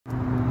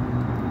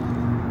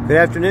Good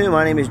afternoon,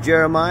 my name is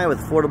Jeremiah with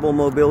Affordable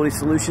Mobility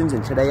Solutions,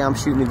 and today I'm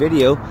shooting a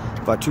video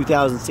of our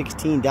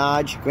 2016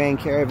 Dodge Grand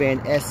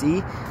Caravan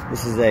SE.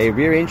 This is a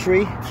rear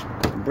entry,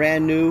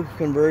 brand new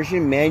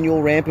conversion,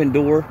 manual ramp and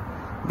door,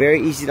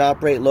 very easy to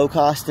operate, low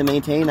cost to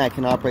maintain. I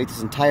can operate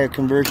this entire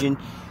conversion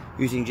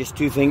using just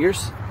 2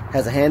 fingers.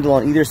 Has a handle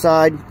on either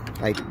side.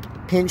 I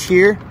pinch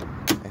here,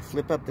 I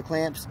flip up the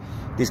clamps.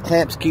 These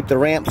clamps keep the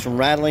ramps from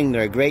rattling.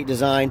 They're a great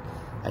design.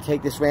 I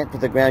take this ramp to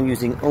the ground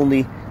using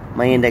only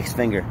my index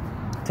finger.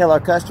 Tell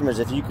our customers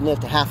if you can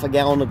lift a half a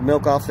gallon of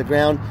milk off the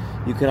ground,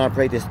 you can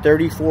operate this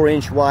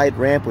 34-inch wide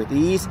ramp with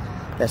ease.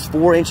 That's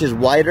 4 inches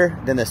wider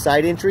than the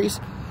side entries.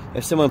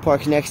 If someone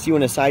parks next to you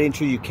in a side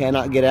entry, you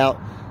cannot get out.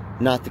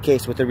 Not the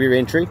case with the rear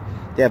entry.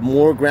 They have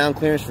more ground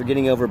clearance for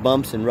getting over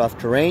bumps and rough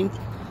terrain,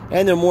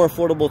 and they're more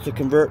affordable to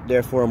convert,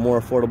 therefore more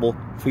affordable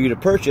for you to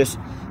purchase.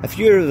 A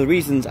few of the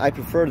reasons I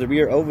prefer the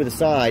rear over the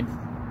side,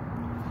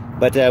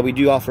 but we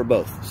do offer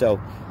both. So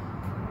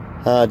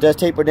it does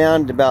taper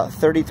down to about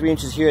 33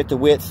 inches here at the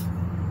width,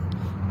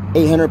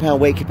 800-pound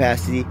weight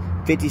capacity,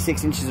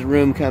 56 inches of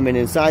room coming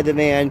inside the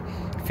van,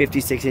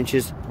 56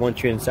 inches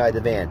once you're inside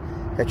the van.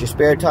 Got your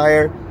spare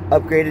tire,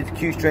 upgraded to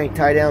Q-strength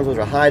tie downs. Those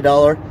are high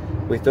dollar.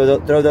 We throw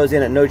those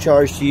in at no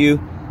charge to you.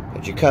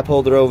 Got your cup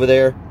holder over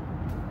there.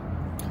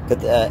 Got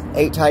the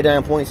 8 tie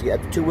down points. You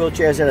got 2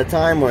 wheelchairs at a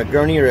time, or a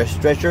gurney or a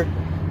stretcher.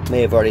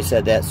 May have already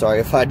said that, sorry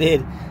if I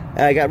did.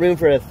 I got room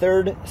for a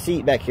 3rd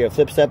seat back here.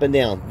 Flips up and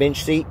down.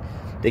 Bench seat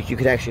that you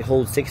could actually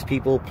hold 6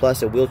 people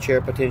plus a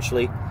wheelchair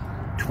potentially.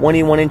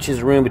 21 inches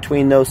of room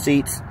between those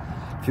seats.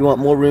 If you want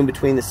more room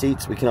between the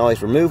seats, we can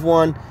always remove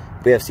one.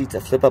 We have seats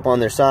that flip up on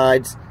their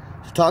sides.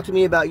 So talk to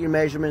me about your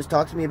measurements.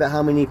 Talk to me about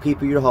how many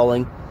people you're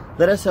hauling.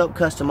 Let us help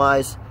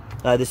customize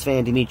this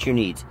van to meet your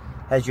needs.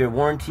 Has your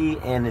warranty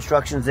and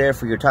instructions there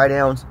for your tie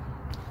downs.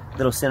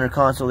 Little center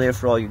console there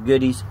for all your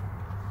goodies.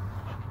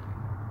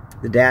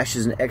 The dash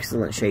is in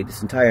excellent shape.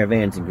 This entire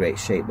van's in great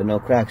shape, but no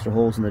cracks or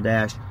holes in the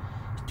dash.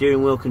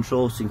 Steering wheel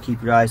controls so you can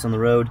keep your eyes on the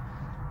road.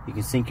 You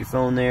can sync your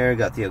phone there.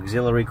 Got the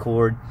auxiliary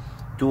cord,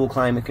 dual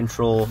climate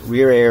control,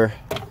 rear air.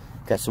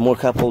 Got some more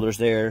cup holders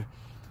there.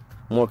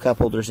 More cup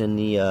holders in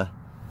the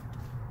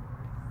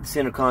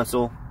center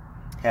console.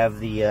 Have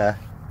the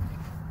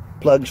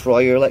plugs for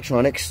all your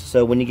electronics.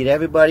 So when you get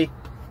everybody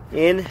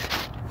in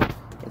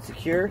and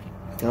secure,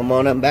 come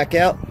on up and back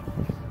out.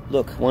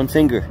 Look, 1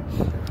 finger.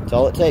 That's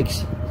all it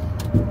takes.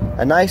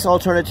 A nice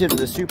alternative to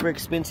the super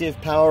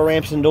expensive power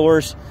ramps and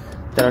doors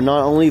that are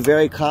not only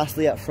very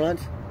costly up front,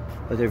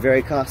 but they're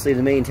very costly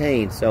to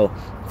maintain. So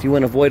if you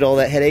want to avoid all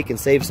that headache and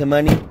save some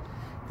money,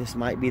 this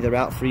might be the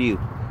route for you.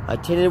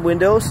 Tinted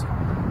windows.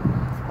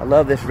 I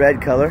love this red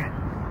color.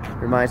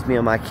 Reminds me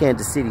of my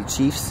Kansas City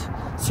Chiefs,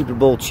 Super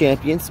Bowl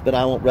champions, but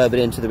I won't rub it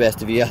into the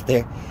rest of you out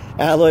there.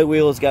 Alloy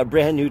wheels, got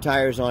brand new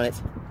tires on it.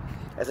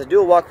 As I do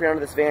a walk around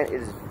of this van, it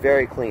is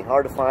very clean.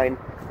 Hard to find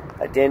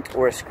a dent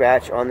or a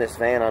scratch on this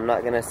van. I'm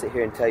not going to sit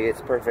here and tell you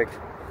it's perfect,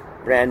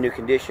 brand new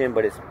condition,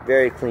 but it's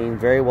very clean,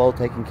 very well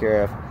taken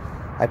care of.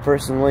 I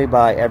personally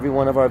buy every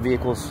one of our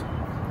vehicles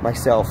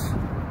myself.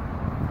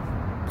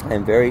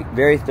 I'm very,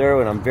 very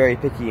thorough, and I'm very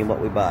picky in what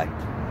we buy.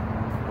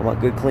 I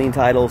want good, clean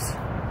titles,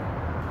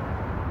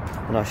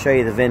 and I'll show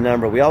you the VIN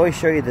number. We always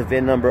show you the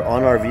VIN number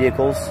on our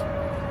vehicles.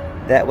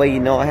 That way you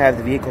know I have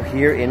the vehicle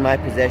here in my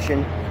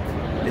possession.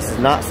 This is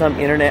not some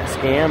internet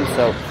scam,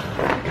 so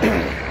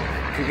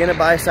if you're going to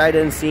buy sight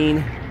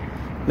unseen,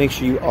 make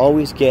sure you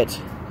always get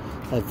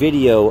a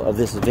video of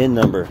this VIN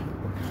number.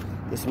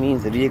 This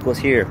means the vehicle's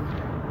here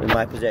in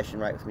my possession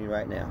right with me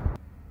right now.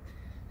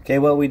 Okay,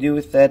 what we do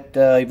with that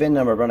VIN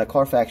number, run a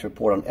Carfax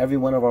report on every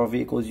one of our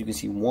vehicles. You can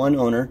see 1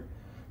 owner,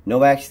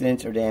 no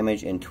accidents or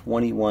damage, and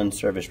 21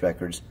 service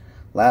records.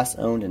 Last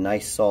owned in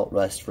nice salt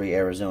rust-free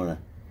Arizona.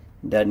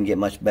 Doesn't get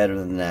much better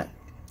than that.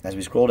 As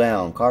we scroll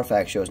down,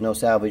 Carfax shows no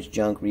salvage,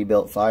 junk,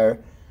 rebuilt, fire,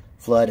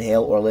 flood,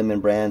 hail, or lemon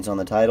brands on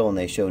the title, and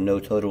they show no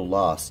total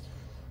loss.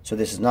 So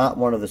this is not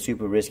one of the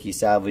super risky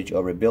salvage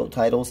or rebuilt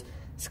titles.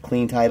 It's a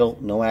clean title,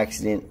 no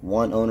accident,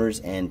 1 owners,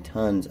 and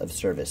tons of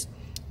service.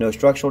 No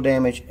structural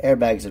damage,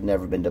 airbags have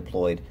never been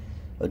deployed.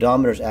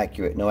 Odometer's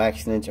accurate, no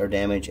accidents or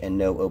damage, and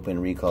no open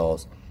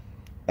recalls.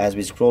 As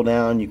we scroll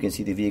down, you can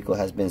see the vehicle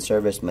has been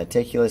serviced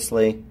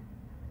meticulously.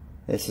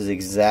 This is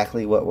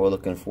exactly what we're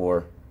looking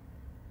for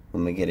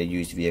when we get a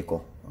used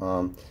vehicle.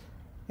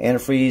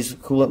 Antifreeze,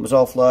 coolant was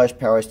all flushed,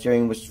 power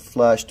steering was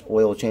flushed,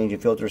 oil change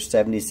and filters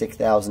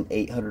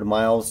 76,800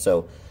 miles,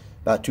 so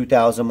about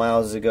 2,000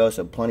 miles ago,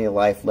 so plenty of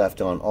life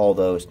left on all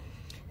those.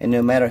 And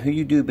no matter who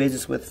you do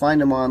business with, find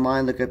them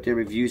online, look up their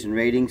reviews and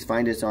ratings,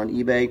 find us on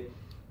eBay.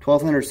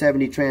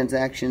 1,270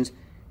 transactions,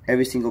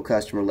 every single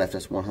customer left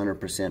us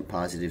 100%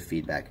 positive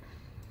feedback.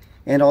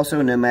 And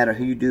also, no matter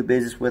who you do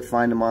business with,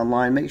 find them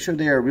online, make sure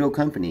they are a real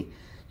company.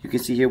 You can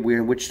see here we're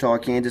in Wichita,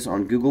 Kansas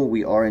on Google.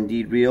 We are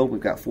indeed real.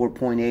 We've got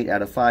 4.8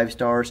 out of 5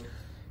 stars.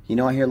 You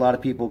know, I hear a lot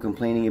of people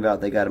complaining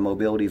about they got a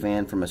mobility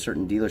van from a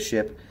certain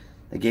dealership.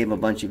 They gave them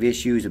a bunch of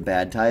issues, a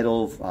bad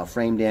title,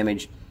 frame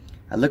damage.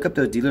 I look up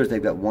those dealers,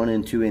 they've got 1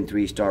 and 2 and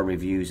 3 star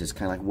reviews. It's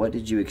kind of like, what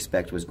did you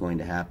expect was going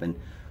to happen?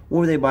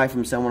 or they buy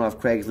from someone off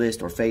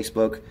Craigslist or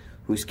Facebook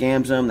who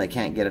scams them. They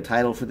can't get a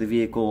title for the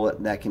vehicle.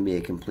 That can be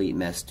a complete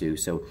mess too.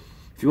 So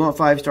if you want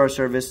 5-star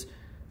service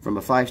from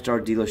a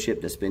 5-star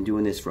dealership that's been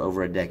doing this for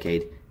over a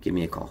decade, give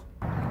me a call.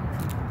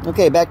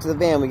 Okay, back to the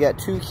van. We got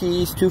 2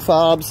 keys, 2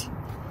 fobs,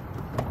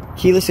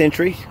 keyless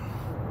entry.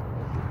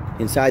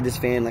 Inside this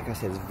van, like I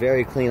said, it's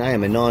very clean. I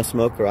am a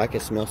non-smoker. I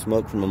can smell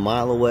smoke from a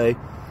mile away.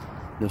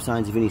 No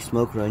signs of any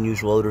smoke or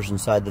unusual odors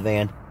inside the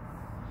van.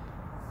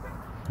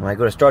 When I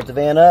go to start the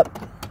van up,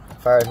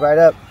 fires right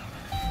up.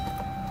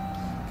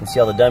 You can see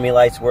all the dummy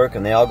lights work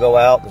and they all go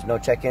out. There's no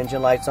check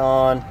engine lights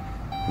on,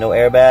 no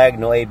airbag,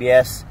 no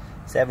ABS.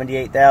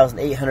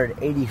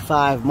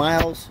 78,885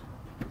 miles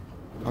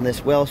on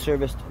this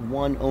well-serviced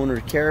one-owner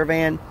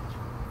Caravan.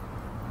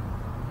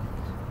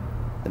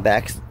 The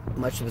back's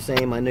much the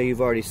same. I know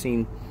you've already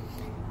seen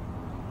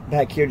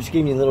back here. Just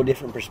giving you a little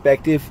different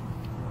perspective.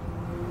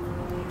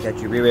 Got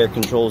your rear air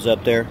controls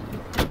up there.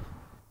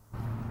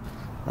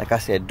 Like I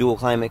said, dual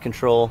climate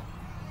control.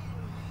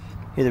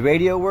 Here the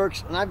radio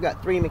works, and I've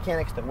got 3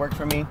 mechanics that work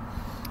for me.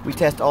 We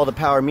test all the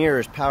power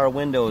mirrors, power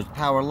windows,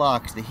 power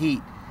locks, the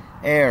heat,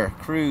 air,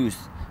 cruise,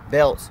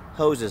 belts,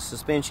 hoses,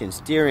 suspension,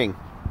 steering,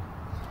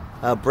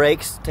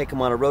 brakes. Take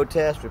them on a road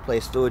test,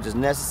 replace fluids as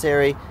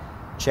necessary,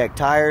 check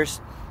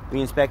tires. We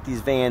inspect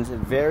these vans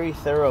very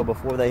thorough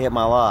before they hit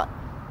my lot.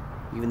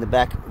 Even the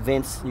back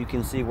vents you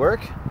can see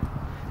work.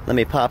 Let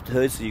me pop the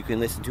hood so you can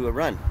listen to it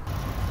run.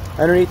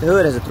 Underneath the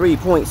hood has a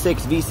 3.6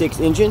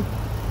 V6 engine.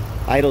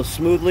 Idles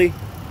smoothly.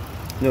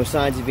 No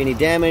signs of any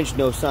damage,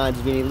 no signs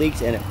of any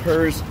leaks, and it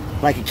purrs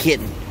like a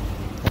kitten.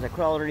 As I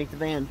crawl underneath the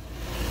van,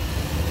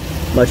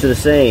 much of the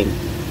same.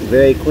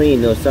 Very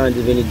clean, no signs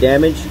of any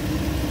damage,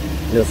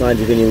 no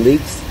signs of any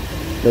leaks,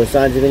 no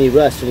signs of any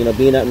rust, you know,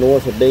 being up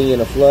north or being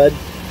in a flood.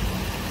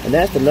 And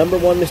that's the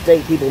 #1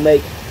 mistake people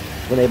make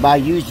when they buy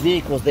used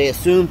vehicles. They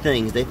assume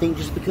things. They think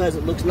just because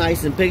it looks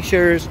nice in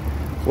pictures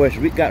or it's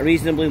got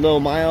reasonably low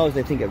miles,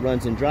 they think it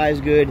runs and drives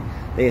good.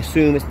 They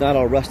assume it's not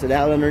all rusted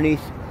out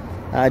underneath.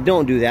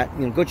 Don't do that.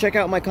 You know, go check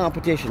out my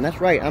competition.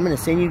 That's right, I'm going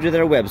to send you to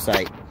their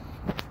website.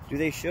 Do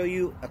they show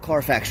you a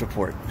Carfax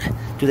report?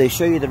 Do they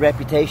show you the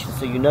reputation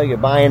so you know you're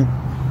buying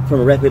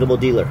from a reputable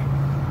dealer?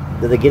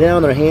 Do they get down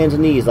on their hands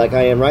and knees like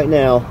I am right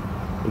now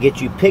and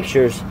get you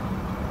pictures,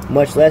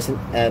 much less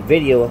a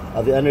video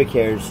of the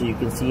undercarriage, so you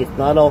can see it's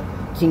not all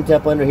kinked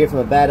up under here from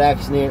a bad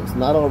accident, it's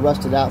not all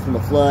rusted out from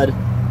a flood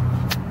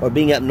or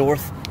being up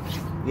north.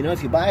 You know,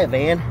 if you buy a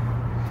van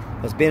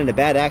that's been in a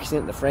bad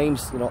accident, the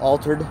frame's, you know,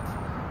 altered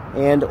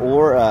and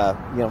or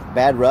you know,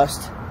 bad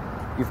rust,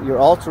 you're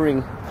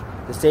altering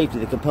the safety,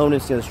 the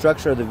components, you know, the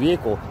structure of the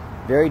vehicle.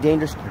 Very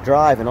dangerous to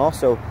drive, and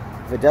also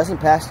if it doesn't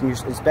pass in your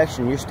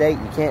inspection in your state,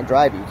 you can't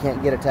drive it, you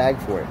can't get a tag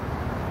for it.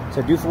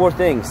 So do 4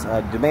 things.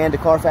 Demand a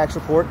Carfax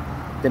report,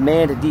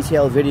 demand a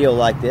detailed video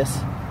like this,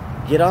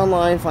 get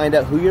online, find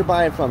out who you're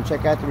buying from,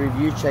 check out the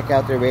reviews, check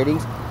out their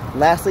ratings.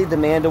 Lastly,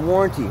 demand a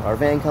warranty. Our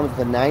van comes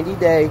with a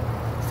 90-day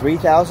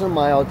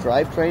 3,000-mile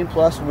drivetrain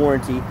plus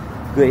warranty.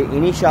 Good at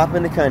any shop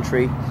in the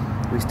country.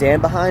 We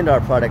stand behind our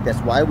product. That's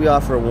why we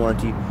offer a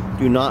warranty.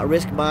 Do not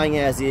risk buying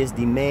as is.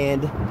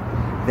 Demand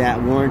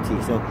that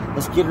warranty. So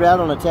let's get her out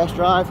on a test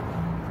drive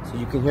so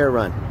you can hear it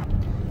run.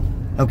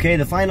 Okay,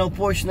 the final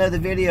portion of the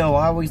video.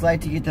 I always like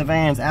to get the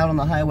vans out on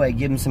the highway,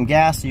 give them some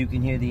gas so you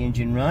can hear the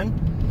engine run.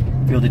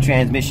 Feel the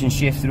transmission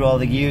shift through all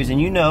the gears,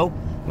 and you know,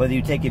 whether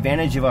you take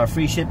advantage of our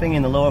free shipping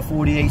in the lower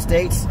 48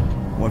 states,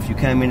 or if you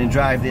come in and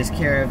drive this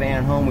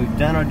Caravan home, we've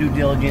done our due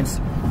diligence.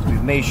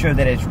 We've made sure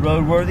that it's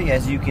roadworthy.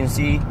 As you can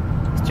see,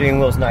 steering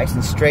wheel's nice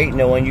and straight,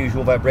 no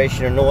unusual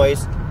vibration or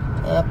noise.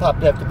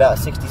 Popped up to about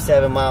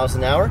 67 miles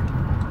an hour.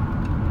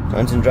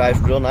 Runs and drives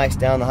real nice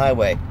down the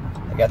highway.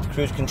 I got the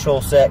cruise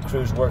control set,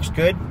 cruise works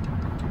good.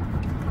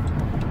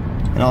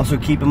 And also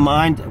keep in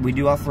mind, we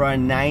do offer our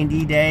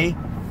 90-day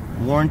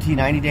warranty,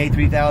 90-day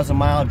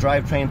 3,000-mile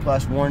drivetrain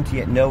plus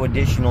warranty at no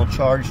additional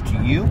charge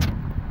to you.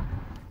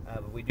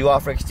 But we do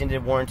offer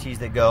extended warranties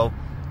that go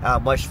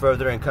out much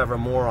further and cover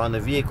more on the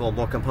vehicle,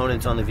 more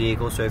components on the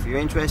vehicle. So if you're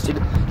interested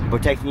in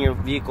protecting your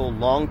vehicle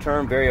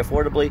long-term, very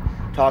affordably,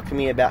 talk to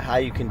me about how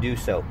you can do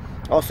so.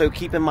 Also,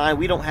 keep in mind,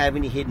 we don't have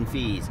any hidden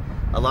fees.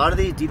 A lot of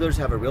these dealers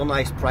have a real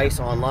nice price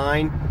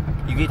online.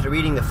 You get to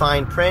reading the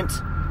fine print,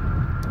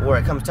 or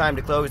it comes time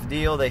to close the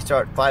deal, they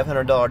start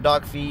 $500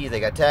 dock fees, they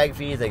got tag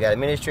fees, they got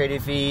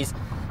administrative fees,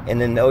 and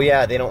then, oh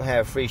yeah, they don't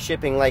have free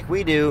shipping like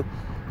we do.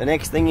 The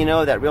next thing you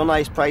know, that real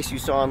nice price you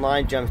saw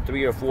online jumps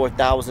 $3,000 or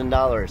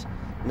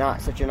 $4,000.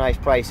 Not such a nice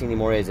price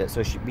anymore, is it?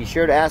 So be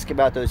sure to ask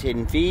about those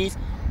hidden fees.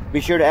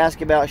 Be sure to ask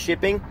about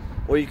shipping,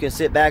 or you can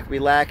sit back,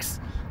 relax,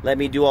 let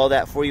me do all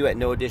that for you at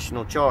no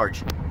additional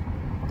charge.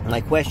 My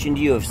question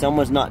to you, if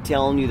someone's not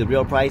telling you the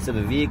real price of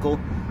a vehicle,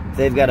 if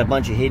they've got a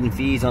bunch of hidden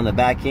fees on the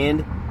back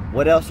end,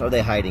 what else are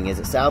they hiding? Is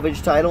it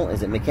salvage title?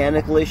 Is it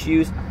mechanical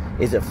issues?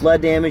 Is it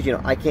flood damage? You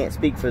know, I can't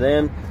speak for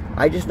them.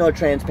 I just know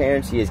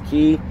transparency is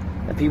key,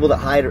 and people that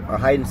are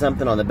hiding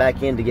something on the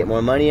back end to get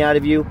more money out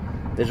of you,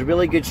 there's a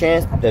really good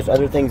chance there's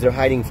other things they're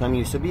hiding from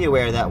you, so be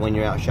aware of that when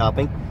you're out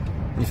shopping.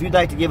 And if you'd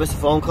like to give us a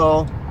phone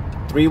call,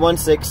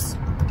 316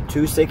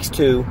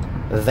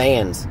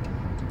 316-262-VANS.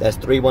 That's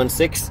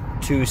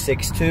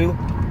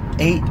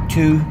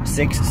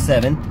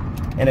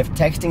 316-262-8267. And if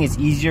texting is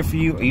easier for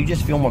you, or you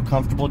just feel more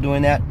comfortable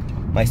doing that,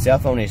 my cell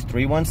phone is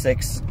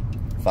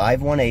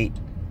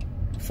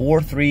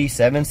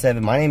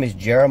 316-518-4377. My name is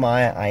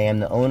Jeremiah. I am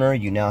the owner.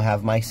 You now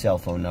have my cell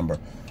phone number.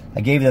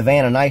 I gave the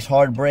van a nice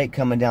hard brake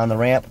coming down the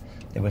ramp.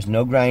 There was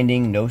no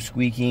grinding, no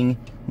squeaking,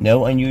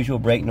 no unusual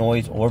brake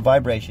noise or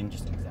vibration.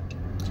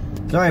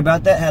 Sorry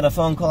about that. Had a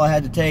phone call I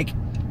had to take.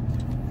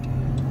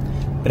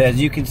 But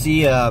as you can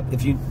see,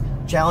 if you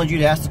challenge you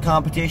to ask the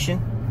competition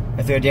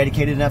if they're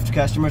dedicated enough to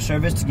customer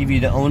service to give you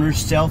the owner's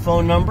cell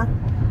phone number.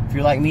 If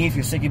you're like me, if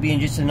you're sick of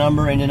being just a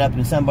number, ending up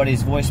in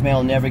somebody's voicemail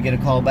and never get a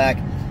call back,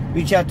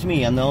 reach out to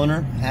me. I'm the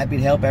owner, happy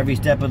to help every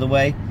step of the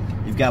way.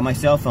 You've got my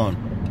cell phone.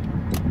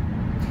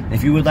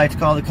 If you would like to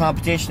call the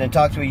competition and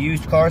talk to a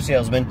used car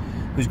salesman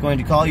who's going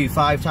to call you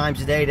 5 times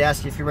a day to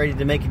ask if you're ready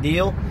to make a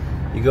deal,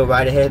 you go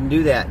right ahead and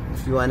do that.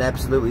 If you want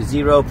absolutely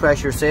zero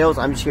pressure sales,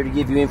 I'm just here to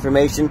give you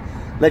information,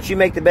 let you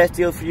make the best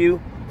deal for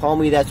you. Call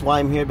me, that's why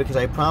I'm here, because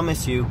I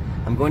promise you,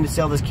 I'm going to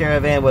sell this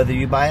Caravan whether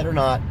you buy it or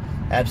not.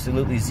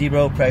 Absolutely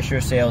zero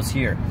pressure sales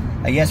here.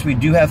 Yes, we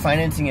do have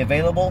financing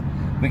available.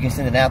 We can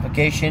send an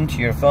application to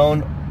your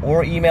phone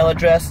or email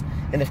address.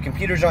 And if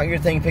computers aren't your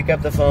thing, pick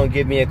up the phone,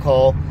 give me a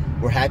call.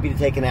 We're happy to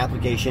take an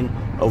application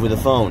over the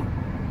phone.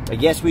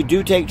 Yes, we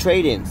do take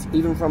trade-ins,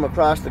 even from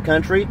across the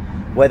country.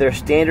 Whether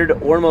standard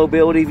or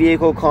mobility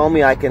vehicle, call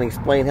me. I can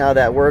explain how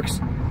that works.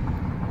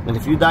 And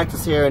if you'd like to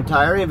see our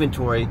entire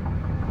inventory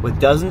with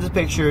dozens of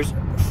pictures,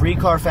 free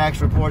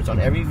Carfax reports on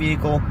every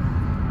vehicle,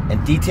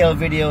 and detailed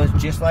videos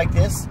just like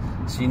this,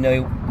 so you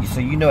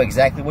know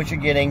exactly what you're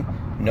getting,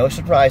 no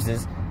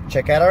surprises.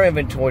 Check out our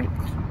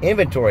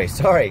inventory.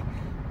 Sorry,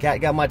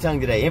 got my tongue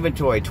today.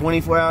 Inventory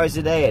 24 hours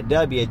a day at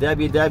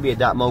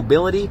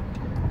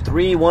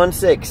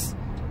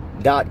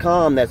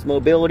www.mobility316.com. That's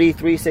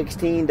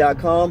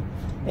mobility316.com.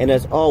 And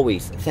as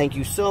always, thank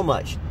you so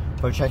much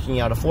for checking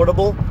out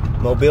Affordable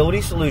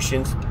Mobility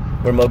Solutions,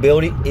 where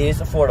mobility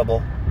is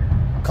affordable.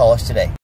 Call us today.